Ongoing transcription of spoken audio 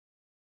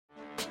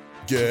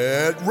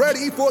Get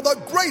ready for the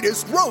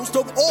greatest roast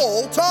of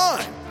all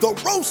time, the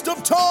Roast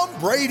of Tom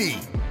Brady,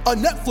 a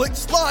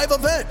Netflix live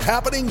event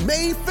happening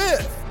May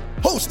 5th.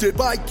 Hosted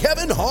by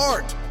Kevin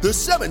Hart, the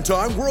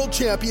 7-time world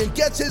champion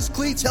gets his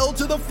cleats held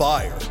to the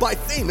fire by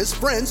famous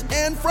friends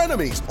and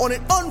frenemies on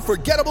an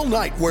unforgettable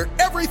night where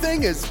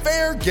everything is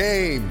fair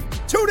game.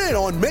 Tune in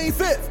on May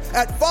 5th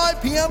at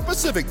 5 p.m.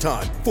 Pacific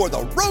time for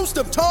the Roast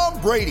of Tom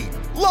Brady,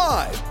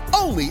 live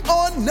only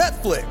on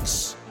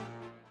Netflix.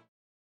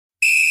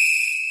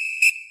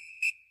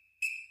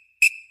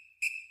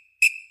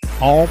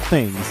 All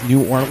things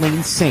New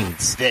Orleans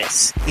Saints.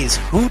 This is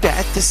Who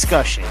Dat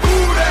Discussion.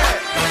 Who dat?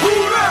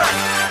 Who dat?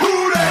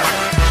 Who dat?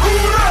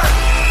 Who dat?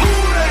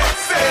 Who dat?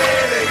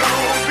 Say they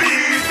gon' be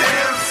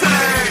damn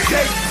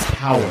same.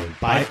 Powered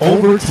by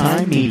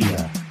Overtime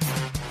Media.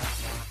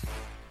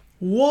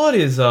 What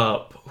is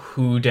up,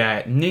 Who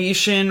Dat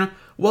Nation?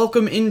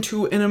 Welcome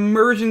into an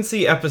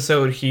emergency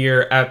episode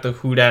here at the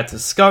Who Dat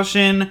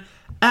Discussion.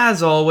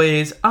 As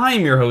always,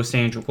 I'm your host,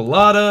 Andrew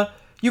Galata.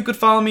 You could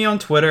follow me on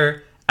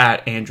Twitter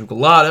at Andrew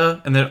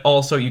Galata, and then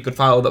also you could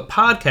follow the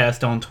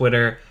podcast on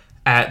Twitter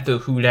at the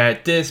Who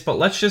Dat Dis. But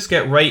let's just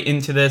get right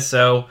into this.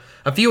 So,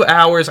 a few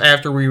hours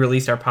after we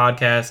released our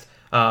podcast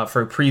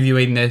for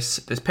previewing this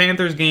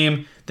Panthers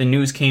game, the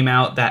news came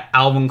out that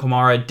Alvin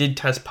Kamara did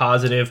test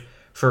positive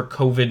for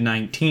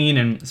COVID-19,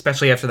 and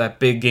especially after that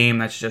big game,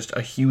 that's just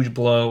a huge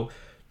blow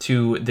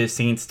to the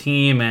Saints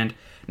team, and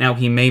now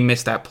he may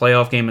miss that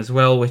playoff game as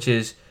well, which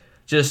is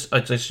just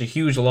a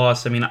huge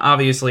loss. I mean,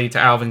 obviously, to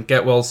Alvin,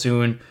 get well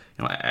soon.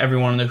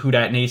 Everyone in the Who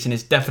Dat Nation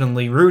is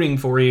definitely rooting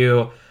for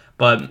you,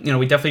 but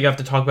we definitely have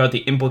to talk about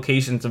the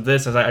implications of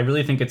this, as I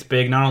really think it's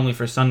big, not only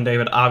for Sunday,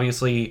 but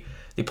obviously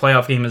the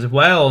playoff game as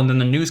well. And then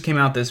the news came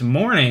out this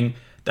morning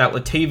that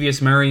Latavius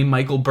Murray,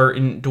 Michael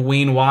Burton,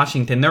 Dwayne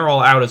Washington, they're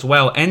all out as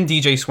well, and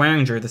DJ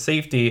Swearinger, the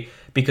safety,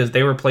 because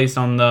they were placed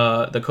on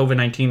the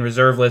COVID-19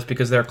 reserve list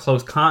because they're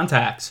close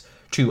contacts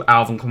to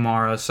Alvin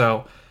Kamara.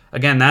 So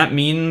again, that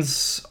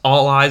means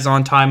all eyes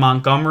on Ty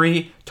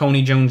Montgomery.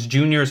 Tony Jones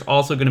Jr. is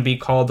also going to be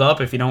called up.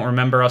 If you don't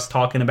remember us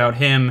talking about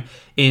him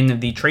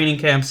in the training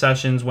camp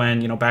sessions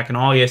when, back in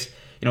August,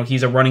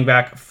 he's a running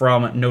back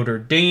from Notre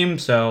Dame.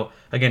 So,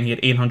 again, he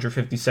had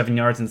 857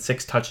 yards and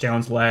 6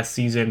 touchdowns last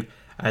season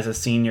as a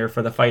senior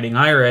for the Fighting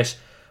Irish.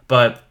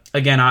 But,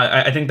 again,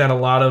 I think that a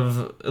lot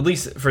of, at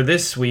least for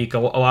this week, a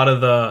lot of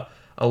the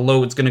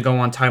load's going to go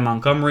on Ty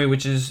Montgomery,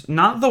 which is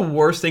not the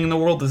worst thing in the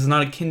world. This is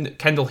not a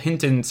Kendall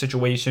Hinton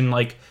situation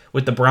like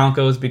with the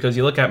Broncos, because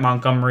you look at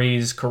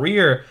Montgomery's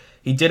career,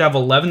 he did have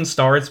 11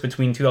 starts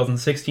between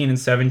 2016 and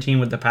 17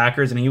 with the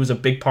Packers, and he was a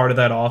big part of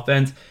that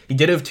offense. He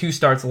did have 2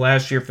 starts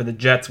last year for the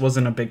Jets,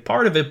 wasn't a big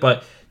part of it,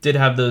 but did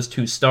have those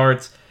 2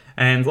 starts.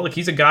 And look,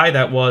 he's a guy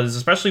that was,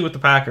 especially with the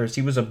Packers,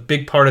 he was a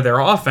big part of their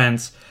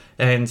offense,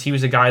 and he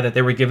was a guy that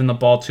they were giving the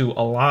ball to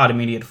a lot. I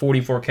mean, he had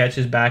 44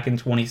 catches back in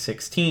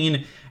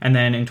 2016, and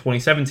then in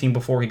 2017,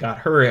 before he got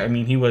hurt, I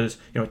mean, he was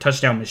a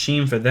touchdown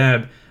machine for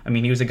them. I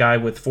mean, he was a guy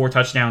with 4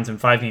 touchdowns and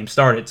 5 games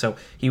started, so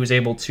he was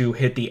able to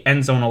hit the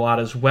end zone a lot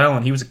as well,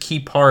 and he was a key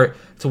part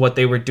to what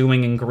they were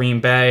doing in Green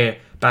Bay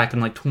back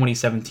in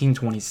 2017,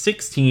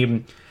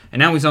 2016. And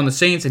now he's on the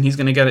Saints, and he's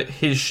going to get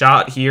his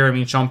shot here. I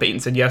mean, Sean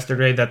Payton said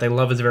yesterday that they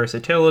love his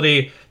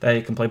versatility, that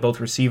he can play both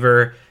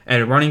receiver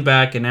and running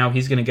back, and now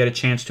he's going to get a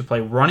chance to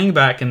play running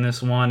back in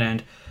this one.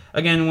 And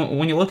again,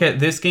 when you look at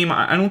this game,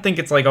 I don't think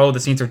it's like, the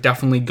Saints are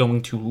definitely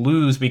going to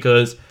lose,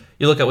 because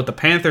you look at what the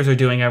Panthers are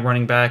doing at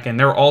running back, and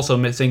they're also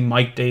missing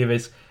Mike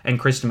Davis and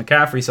Christian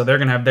McCaffrey, so they're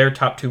going to have their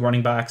top 2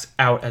 running backs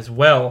out as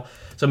well.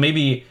 So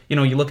maybe, you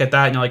look at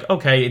that and you're like,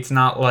 okay, it's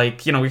not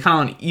like, we're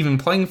kind of on even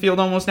playing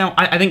field almost now.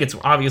 I think it's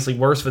obviously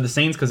worse for the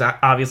Saints, because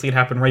obviously it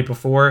happened right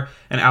before,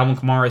 and Alvin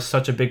Kamara is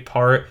such a big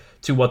part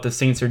to what the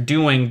Saints are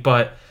doing,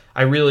 but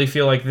I really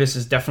feel like this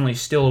is definitely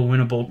still a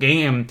winnable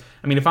game.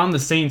 I mean, if I'm the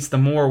Saints, the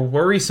more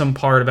worrisome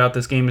part about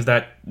this game is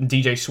that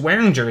DJ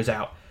Swearinger is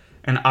out.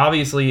 And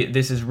obviously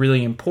this is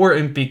really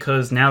important,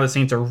 because now the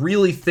Saints are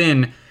really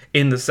thin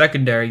in the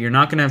secondary. You're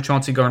not going to have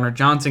Chauncey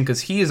Gardner-Johnson,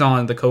 because he is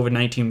on the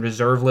COVID-19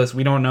 reserve list.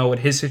 We don't know what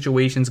his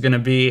situation is going to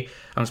be.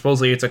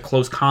 Supposedly it's a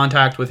close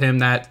contact with him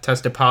that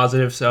tested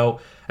positive. So,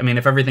 I mean,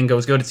 if everything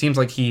goes good, it seems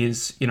like he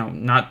is,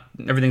 not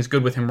everything's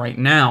good with him right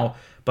now.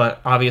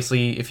 But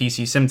obviously, if he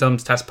sees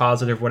symptoms, test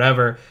positive,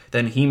 whatever,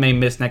 then he may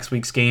miss next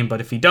week's game.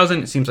 But if he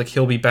doesn't, it seems like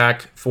he'll be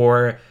back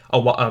for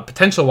a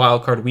potential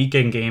wildcard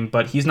weekend game.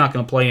 But he's not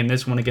going to play in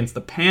this one against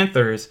the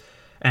Panthers.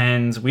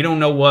 And we don't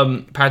know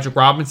what Patrick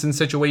Robinson's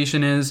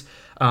situation is.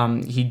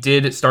 He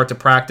did start to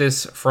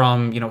practice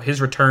from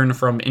his return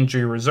from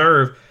injury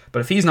reserve. But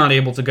if he's not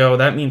able to go,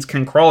 that means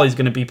Ken Crawley's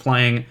going to be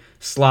playing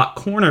slot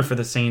corner for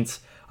the Saints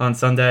on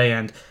Sunday,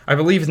 and I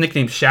believe his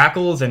nickname's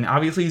Shackles, and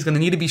obviously he's going to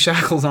need to be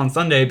Shackles on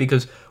Sunday,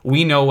 because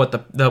we know what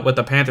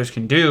the Panthers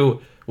can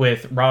do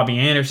with Robbie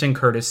Anderson,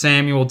 Curtis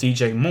Samuel,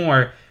 DJ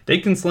Moore. They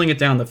can sling it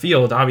down the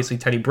field, obviously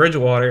Teddy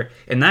Bridgewater,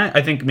 and that,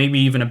 I think, may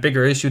be even a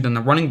bigger issue than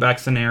the running back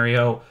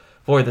scenario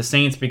for the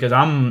Saints, because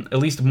I'm at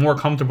least more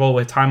comfortable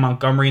with Ty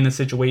Montgomery in the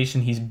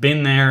situation. He's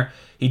been there.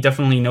 He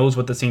definitely knows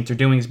what the Saints are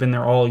doing. He's been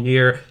there all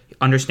year.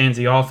 understands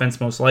the offense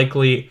most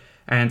likely.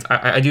 And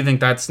I do think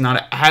that's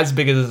not as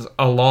big as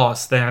a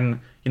loss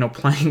than,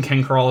 playing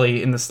Ken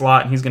Crawley in the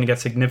slot, and he's going to get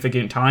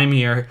significant time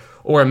here.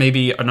 Or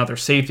maybe another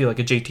safety like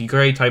a JT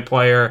Gray type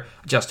player,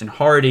 Justin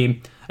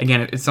Hardy.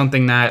 Again, it's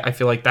something that I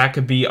feel like that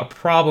could be a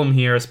problem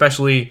here,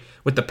 especially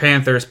with the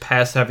Panthers'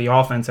 pass-heavy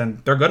offense, and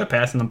they're good at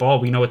passing the ball.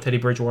 We know what Teddy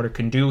Bridgewater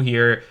can do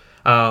here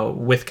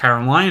with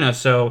Carolina.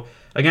 So,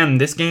 again,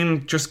 this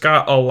game just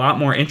got a lot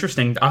more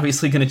interesting.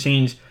 Obviously going to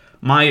change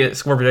my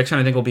score prediction.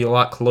 I think will be a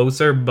lot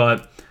closer,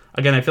 but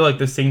again, I feel like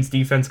the Saints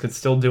defense could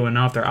still do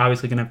enough. They're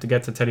obviously going to have to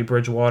get to Teddy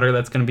Bridgewater.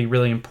 That's going to be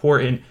really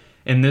important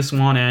in this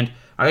one, and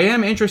I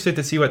am interested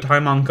to see what Ty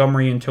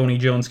Montgomery and Tony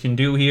Jones can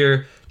do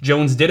here.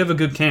 Jones did have a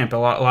good camp. A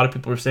lot of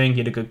people are saying he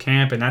had a good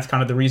camp, and that's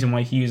kind of the reason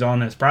why he's on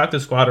this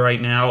practice squad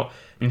right now.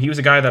 And he was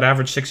a guy that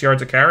averaged 6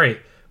 yards a carry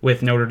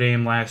with Notre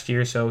Dame last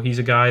year, so he's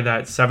a guy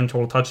that 7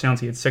 total touchdowns.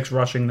 He had 6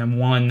 rushing, then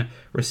 1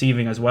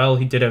 receiving as well.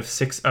 He did have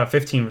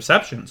 15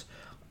 receptions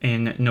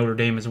in Notre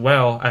Dame as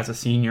well as a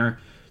senior.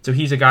 So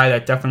he's a guy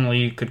that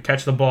definitely could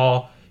catch the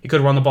ball. He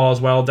could run the ball as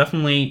well.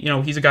 Definitely,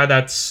 he's a guy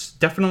that's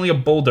definitely a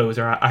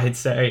bulldozer, I'd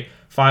say.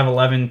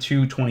 5'11",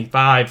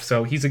 225.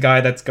 So he's a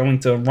guy that's going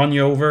to run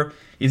you over.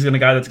 He's a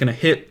guy that's going to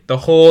hit the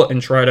hole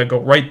and try to go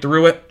right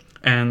through it.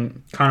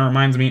 And kind of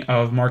reminds me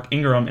of Mark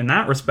Ingram in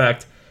that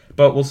respect.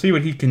 But we'll see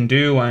what he can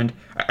do. And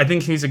I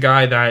think he's a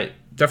guy that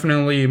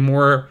definitely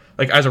more,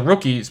 like as a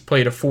rookie, he's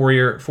played a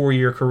four-year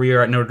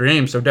career at Notre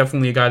Dame. So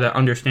definitely a guy that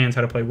understands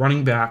how to play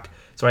running back.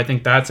 So I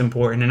think that's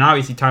important. And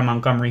obviously Ty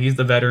Montgomery, he's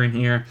the veteran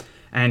here.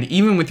 And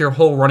even with your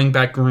whole running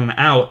back room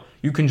out,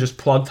 you can just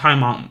plug Ty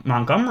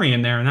Montgomery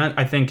in there. And that,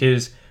 I think,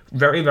 is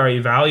very, very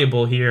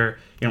valuable here,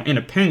 in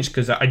a pinch,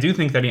 because I do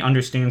think that he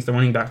understands the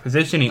running back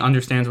position. He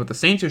understands what the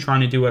Saints are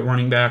trying to do at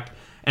running back.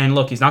 And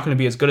look, he's not going to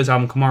be as good as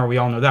Alvin Kamara. We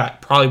all know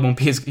that.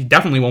 He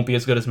definitely won't be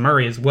as good as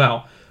Murray as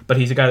well. But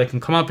he's a guy that can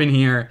come up in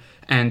here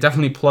and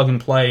definitely plug and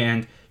play.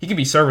 And he can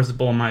be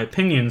serviceable, in my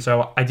opinion.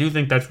 So I do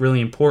think that's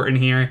really important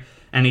here.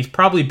 And he's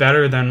probably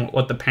better than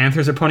what the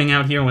Panthers are putting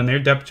out here when their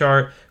depth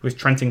chart with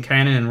Trenton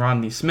Cannon and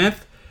Rodney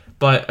Smith.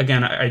 But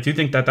again, I do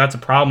think that that's a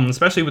problem,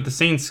 especially with the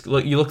Saints.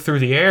 You look through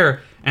the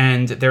air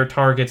and their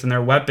targets and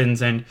their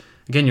weapons. And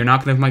again, you're not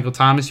going to have Michael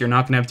Thomas. You're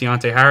not going to have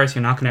Deontay Harris.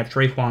 You're not going to have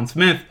Traquan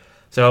Smith.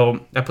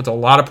 So that puts a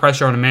lot of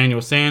pressure on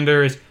Emmanuel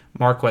Sanders,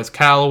 Marquez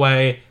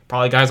Callaway,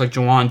 probably guys like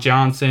Juwan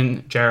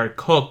Johnson, Jared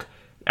Cook,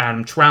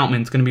 Adam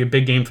Troutman. It's going to be a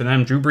big game for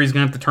them. Drew Brees is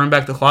going to have to turn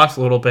back the clocks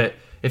a little bit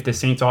if the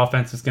Saints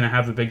offense is going to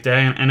have a big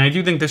day. And I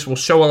do think this will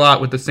show a lot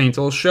with the Saints.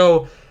 It'll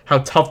show how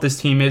tough this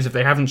team is if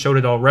they haven't showed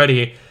it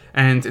already.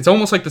 And it's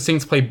almost like the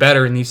Saints play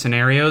better in these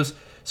scenarios.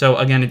 So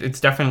again, it's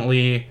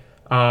definitely,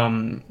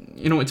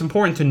 it's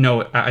important to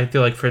note, I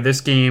feel like, for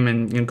this game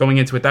and going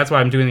into it. That's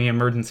why I'm doing the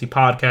emergency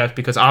podcast,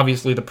 because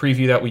obviously the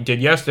preview that we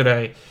did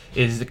yesterday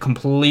is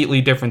completely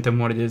different than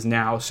what it is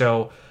now.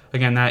 So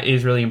again, that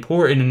is really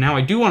important. And now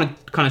I do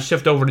want to kind of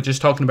shift over to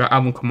just talking about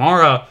Alvin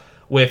Kamara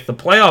with the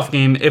playoff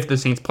game if the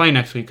Saints play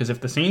next week. Because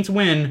if the Saints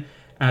win,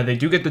 they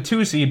do get the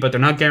 2 seed, but they're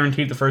not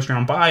guaranteed the first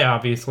round bye,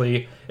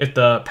 obviously. If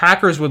the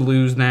Packers would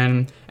lose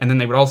then, and then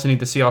they would also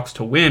need the Seahawks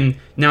to win,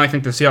 now I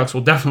think the Seahawks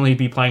will definitely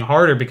be playing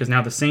harder, because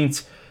now the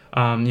Saints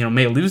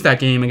may lose that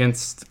game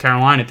against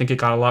Carolina. I think it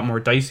got a lot more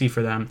dicey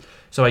for them.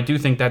 So I do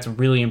think that's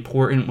really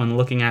important when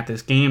looking at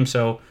this game.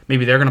 So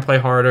maybe they're going to play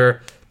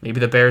harder. Maybe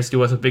the Bears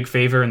do us a big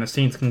favor and the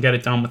Saints can get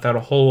it done without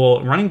a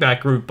whole running back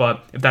group.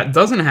 But if that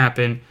doesn't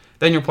happen,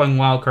 then you're playing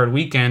Wild Card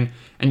Weekend,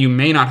 and you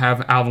may not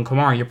have Alvin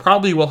Kamara. You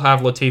probably will have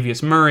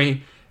Latavius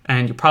Murray,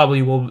 and you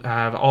probably will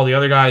have all the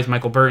other guys,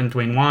 Michael Burton,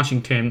 Dwayne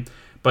Washington,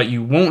 but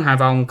you won't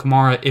have Alvin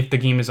Kamara if the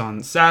game is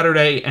on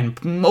Saturday,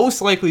 and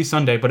most likely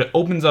Sunday, but it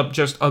opens up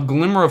just a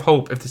glimmer of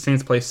hope if the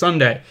Saints play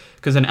Sunday,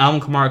 because then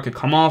Alvin Kamara could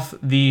come off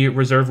the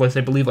reserve list,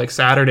 I believe, like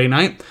Saturday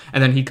night,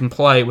 and then he can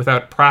play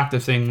without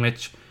practicing,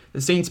 which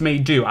the Saints may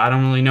do. I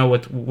don't really know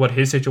what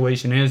his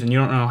situation is, and you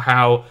don't know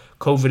how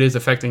COVID is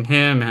affecting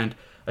him, and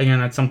again,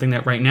 that's something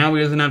that right now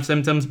he doesn't have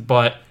symptoms,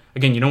 but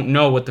again, you don't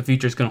know what the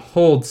future is going to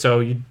hold, so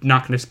you're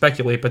not going to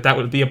speculate, but that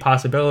would be a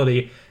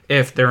possibility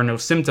if there are no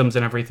symptoms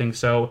and everything.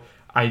 So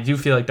I do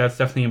feel like that's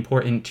definitely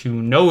important to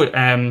note,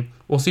 and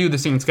we'll see who the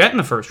Saints get in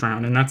the first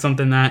round, and that's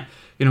something that,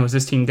 is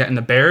this team getting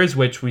the Bears,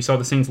 which we saw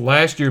the Saints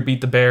last year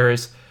beat the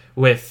Bears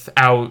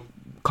without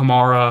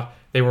Kamara.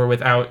 They were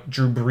without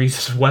Drew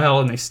Brees as well,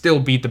 and they still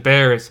beat the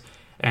Bears.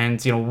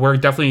 And, we're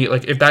definitely,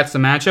 if that's the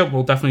matchup,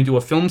 we'll definitely do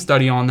a film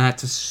study on that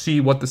to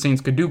see what the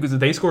Saints could do, because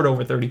they scored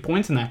over 30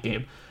 points in that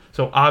game.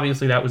 So,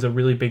 obviously, that was a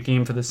really big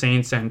game for the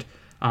Saints, and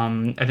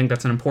I think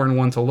that's an important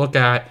one to look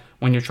at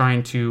when you're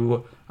trying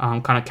to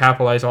kind of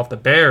capitalize off the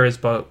Bears.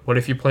 But what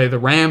if you play the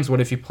Rams?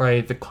 What if you play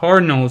the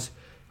Cardinals?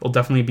 It'll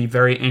definitely be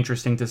very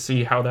interesting to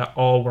see how that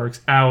all works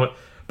out.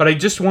 But I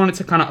just wanted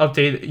to kind of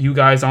update you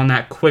guys on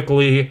that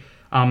quickly.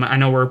 I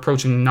know we're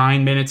approaching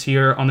 9 minutes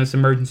here on this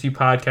emergency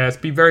podcast.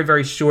 Be very,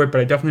 very short,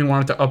 but I definitely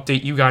wanted to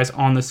update you guys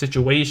on the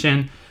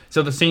situation.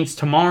 So the Saints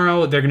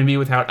tomorrow, they're going to be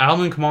without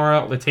Alvin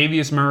Kamara,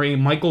 Latavius Murray,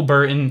 Michael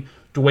Burton,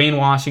 Dwayne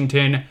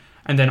Washington.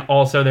 And then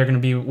also they're going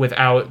to be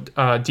without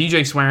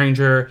DJ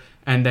Swearinger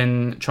and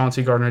then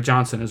Chauncey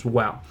Gardner-Johnson as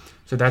well.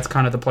 So that's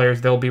kind of the players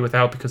they'll be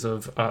without because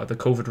of the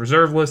COVID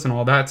reserve list and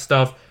all that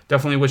stuff.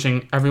 Definitely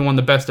wishing everyone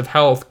the best of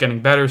health, getting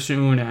better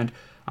soon, and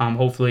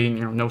hopefully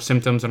no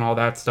symptoms and all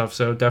that stuff.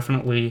 So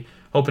definitely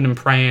hoping and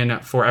praying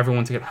for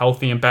everyone to get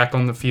healthy and back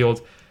on the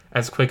field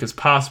as quick as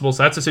possible.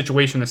 So that's the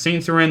situation the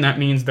Saints are in. That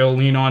means they'll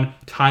lean on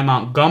Ty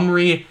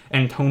Montgomery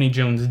and Tony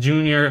Jones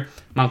Jr.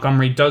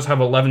 Montgomery does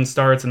have 11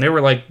 starts, and they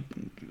were like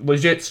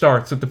legit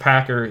starts with the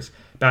Packers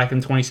back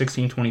in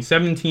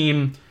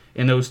 2016-2017.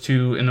 In those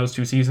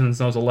two seasons,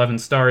 those 11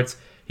 starts,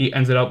 he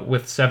ended up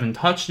with 7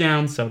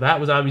 touchdowns, so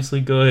that was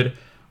obviously good.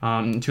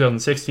 In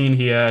 2016,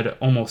 he had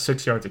almost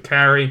 6 yards a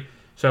carry,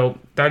 so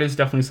that is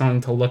definitely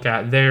something to look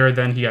at there.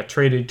 Then he got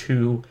traded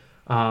to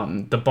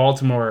the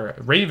Baltimore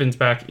Ravens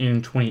back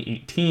in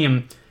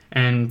 2018,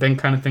 and then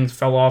kind of things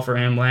fell off for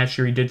him. Last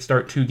year, he did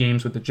start 2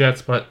 games with the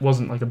Jets, but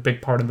wasn't like a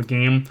big part of the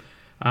game.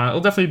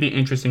 It'll definitely be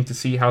interesting to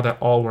see how that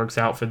all works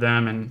out for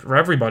them and for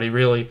everybody,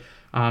 really.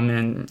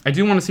 And I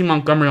do want to see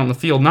Montgomery on the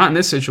field, not in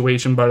this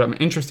situation, but I'm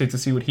interested to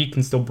see what he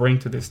can still bring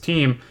to this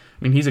team.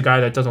 I mean, he's a guy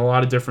that does a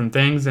lot of different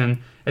things, and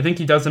I think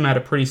he does them at a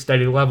pretty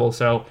steady level.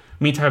 So,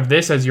 to have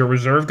this as your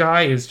reserve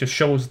guy just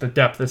shows the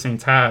depth the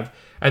Saints have.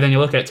 And then you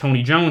look at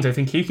Tony Jones, I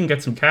think he can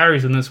get some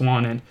carries in this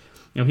one, and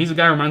he's a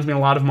guy who reminds me a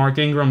lot of Mark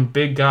Ingram,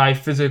 big guy,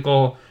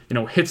 physical,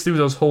 hits through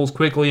those holes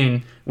quickly,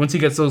 and once he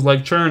gets those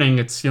legs churning,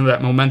 it's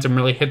that momentum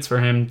really hits for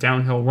him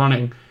downhill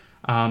running.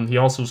 He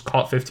also has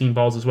caught 15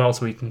 balls as well,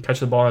 so he can catch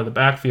the ball out of the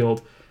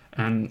backfield,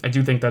 and I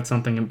do think that's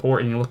something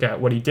important. You look at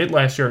what he did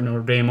last year at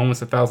Notre Dame,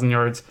 almost 1,000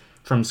 yards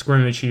from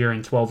scrimmage here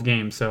in 12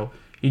 games, so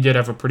he did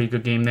have a pretty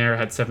good game there,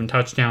 had 7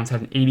 touchdowns,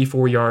 had an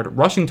 84-yard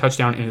rushing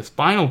touchdown in his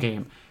final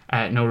game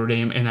at Notre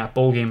Dame in that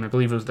bowl game. I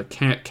believe it was the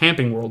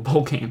Camping World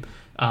Bowl game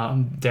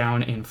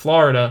down in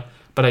Florida,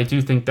 but I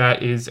do think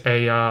that is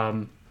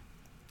a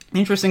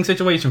interesting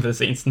situation for the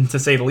Saints, to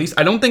say the least.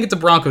 I don't think it's a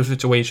Broncos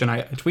situation.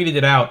 I tweeted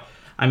it out.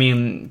 I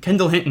mean,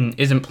 Kendall Hinton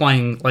isn't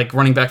playing like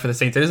running back for the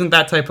Saints. It isn't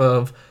that type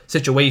of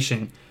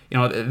situation.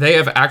 They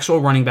have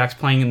actual running backs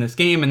playing in this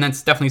game, and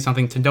that's definitely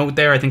something to note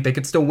there. I think they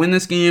could still win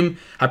this game.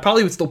 I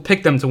probably would still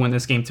pick them to win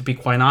this game, to be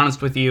quite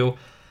honest with you.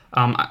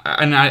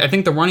 I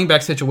think the running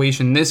back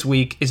situation this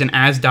week isn't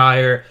as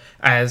dire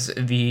as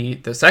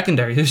the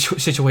secondary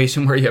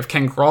situation where you have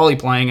Ken Crawley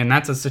playing, and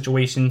that's a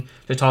situation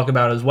to talk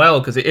about as well,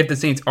 because if the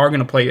Saints are going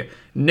to play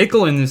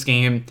nickel in this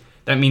game,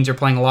 that means you're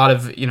playing a lot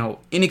of,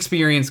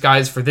 inexperienced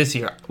guys for this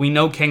year. We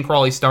know Ken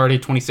Crawley started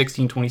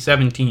 2016,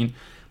 2017,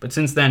 but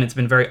since then it's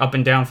been very up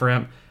and down for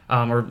him,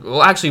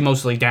 actually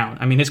mostly down.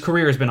 I mean, his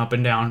career has been up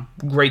and down.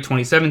 Great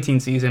 2017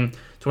 season.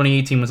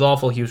 2018 was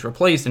awful. He was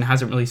replaced and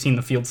hasn't really seen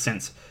the field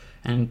since.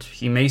 And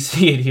he may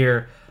see it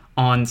here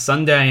on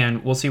Sunday,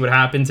 and we'll see what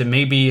happens. It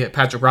may be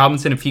Patrick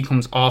Robinson if he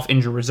comes off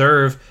injured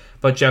reserve,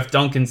 but Jeff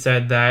Duncan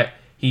said that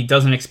he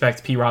doesn't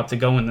expect P-Rob to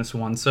go in this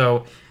one,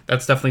 so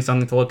that's definitely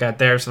something to look at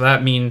there. So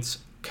that means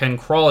Ken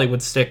Crawley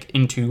would stick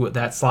into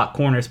that slot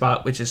corner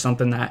spot, which is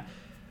something that,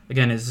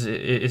 again, is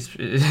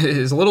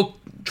a little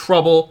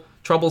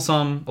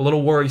troublesome, a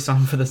little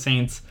worrisome for the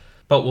Saints,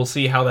 but we'll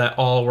see how that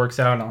all works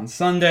out on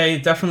Sunday.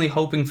 Definitely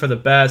hoping for the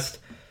best.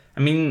 I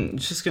mean,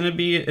 it's just going to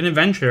be an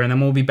adventure, and then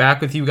we'll be back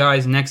with you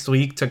guys next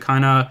week to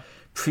kind of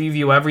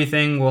preview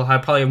everything. We'll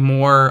probably have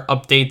more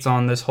updates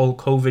on this whole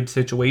COVID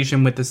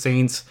situation with the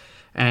Saints,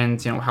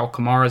 and how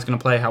Kamara is going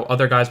to play, how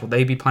other guys will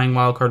they be playing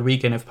Wildcard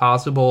Weekend if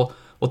possible.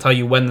 We'll tell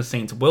you when the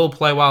Saints will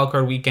play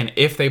Wildcard Weekend,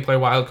 if they play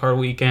Wildcard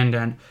Weekend,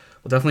 and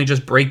we'll definitely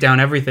just break down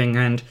everything.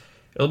 And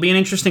it'll be an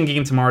interesting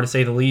game tomorrow, to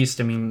say the least.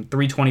 I mean,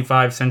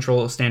 3:25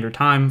 Central Standard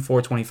Time,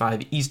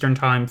 4:25 Eastern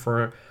Time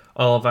for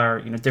all of our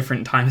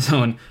different time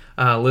zone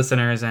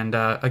listeners. And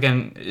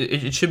again,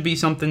 it should be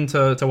something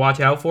to watch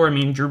out for. I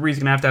mean, Drew Brees is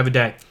going to have a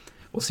day.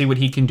 We'll see what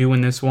he can do in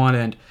this one,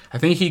 and I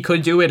think he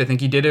could do it. I think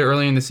he did it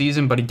early in the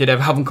season, but he did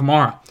have Alvin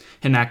Kamara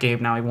in that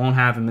game. Now he won't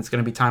have him. It's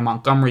going to be Ty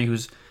Montgomery,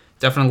 who's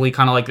definitely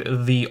kind of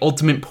like the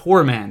ultimate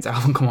poor man's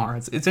Alvin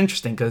Kamara. It's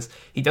interesting because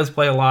he does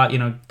play a lot,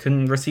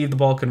 can receive the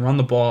ball, can run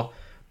the ball,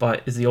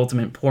 but is the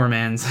ultimate poor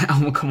man's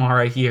Alvin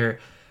Kamara here,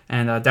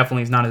 and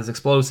definitely is not as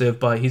explosive,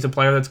 but he's a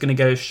player that's going to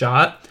get his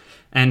shot.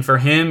 And for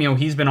him,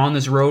 he's been on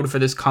this road for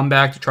this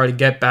comeback to try to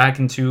get back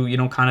into,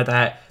 kind of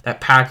that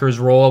Packers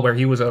role where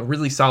he was a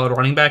really solid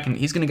running back, and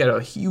he's going to get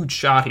a huge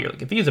shot here.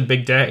 Like, if he has a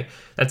big day,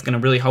 that's going to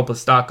really help his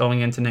stock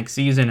going into next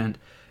season, and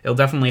it'll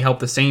definitely help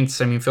the Saints,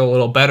 feel a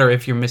little better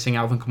if you're missing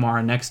Alvin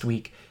Kamara next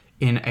week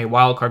in a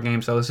wildcard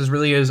game. So this is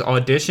really his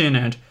audition,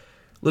 and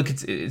look,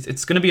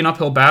 it's going to be an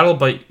uphill battle,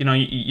 but,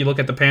 you look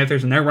at the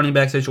Panthers, and their running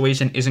back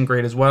situation isn't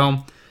great as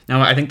well.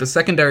 Now, I think the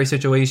secondary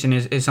situation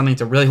is something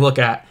to really look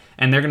at,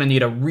 and they're going to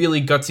need a really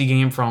gutsy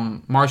game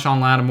from Marshawn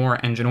Lattimore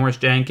and Janoris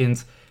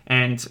Jenkins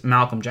and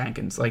Malcolm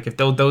Jenkins. Like, if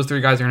those three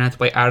guys are going to have to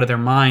play out of their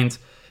minds,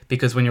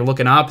 because when you're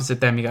looking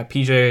opposite them, you got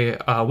P.J.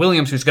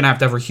 Williams, who's going to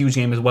have a huge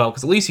game as well,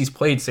 because at least he's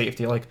played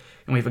safety. And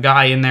we have a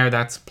guy in there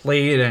that's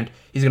played, and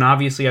he's going to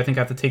obviously, I think,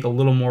 have to take a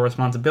little more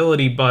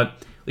responsibility, but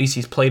at least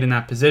he's played in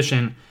that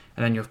position.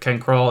 And then you have Ken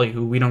Crawley,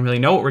 who we don't really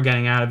know what we're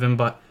getting out of him,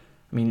 but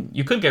I mean,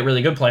 you could get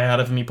really good play out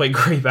of him. He played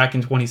great back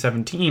in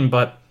 2017,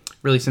 but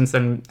really since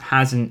then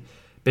hasn't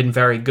been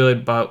very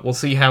good. But we'll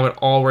see how it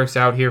all works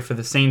out here for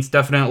the Saints.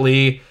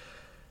 Definitely,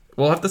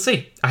 we'll have to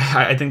see.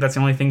 I think that's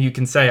the only thing you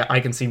can say. I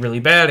can see really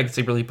bad. I can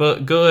see really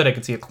good. I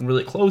can see a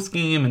really close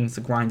game and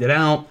to grind it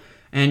out.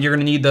 And you're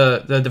going to need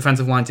the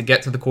defensive line to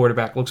get to the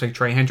quarterback. Looks like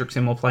Trey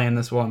Hendrickson will play in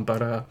this one.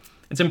 But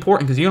it's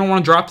important because you don't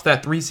want to drop to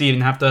that 3 seed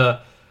and have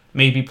to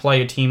maybe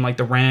play a team like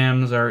the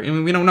Rams. Or I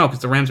mean, we don't know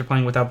because the Rams are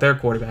playing without their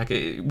quarterback.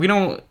 We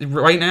don't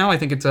right now. I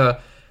think it's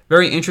a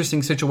very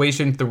interesting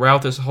situation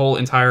throughout this whole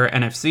entire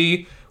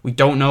NFC. We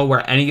don't know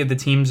where any of the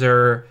teams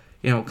are,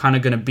 kind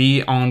of going to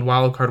be on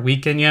Wild Card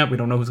Weekend yet. We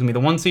don't know who's going to be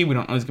the 1 seed. We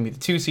don't know who's going to be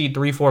the 2 seed,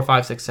 3, 4,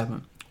 5, 6,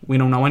 7. We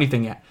don't know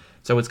anything yet.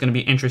 So it's going to be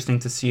interesting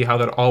to see how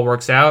that all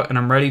works out. And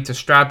I'm ready to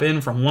strap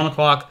in from 1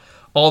 o'clock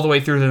all the way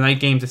through the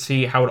night game to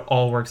see how it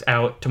all works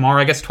out.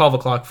 Tomorrow, I guess 12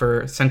 o'clock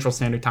for Central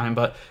Standard Time.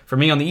 But for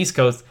me on the East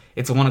Coast,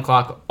 it's 1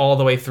 o'clock all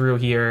the way through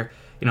here,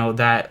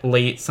 that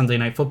late Sunday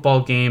night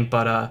football game.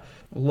 But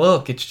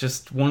look, it's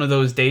just one of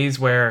those days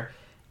where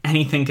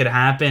anything could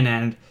happen.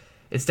 And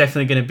it's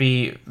definitely going to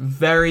be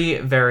very,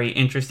 very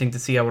interesting to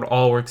see how it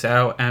all works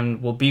out.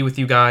 And we'll be with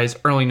you guys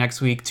early next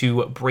week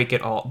to break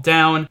it all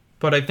down.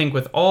 But I think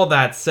with all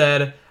that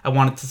said, I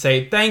wanted to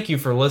say thank you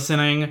for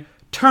listening,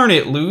 turn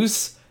it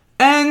loose,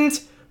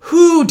 and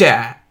who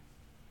dat?